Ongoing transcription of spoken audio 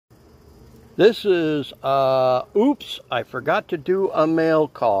This is, oops, I forgot to do a mail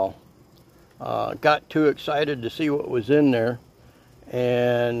call. Got too excited to see what was in there.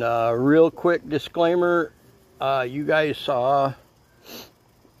 And real quick disclaimer, you guys saw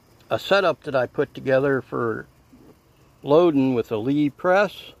a setup that I put together for loading with a lead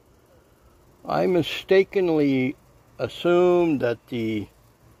press. I mistakenly assumed that the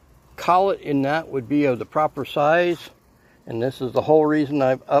collet in that would be of the proper size, and this is the whole reason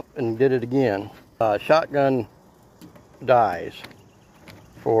I've up and did it again. Shotgun dies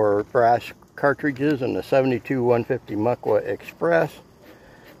for brass cartridges in the 72-150 Mukwa Express.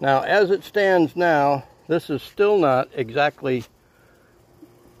 Now, as it stands now, this is still not exactly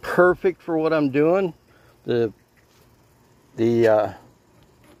perfect for what I'm doing. The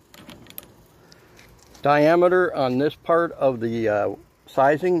diameter on this part of the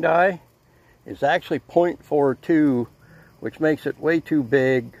sizing die is actually 0.42, which makes it way too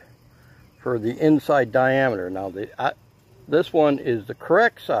big for the inside diameter. Now, this one is the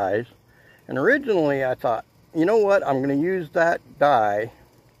correct size, and originally I thought, you know what, I'm going to use that die,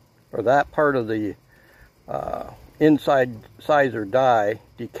 or that part of the inside sizer die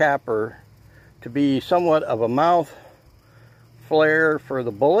decapper, to be somewhat of a mouth flare for the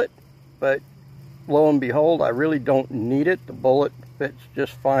bullet, but lo and behold, I really don't need it. The bullet fits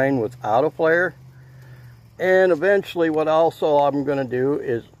just fine without a flare. And eventually what also I'm going to do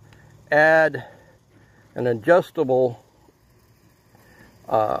is add an adjustable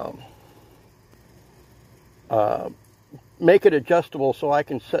make it adjustable so I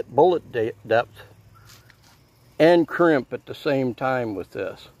can set bullet depth and crimp at the same time with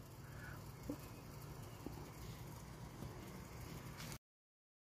this.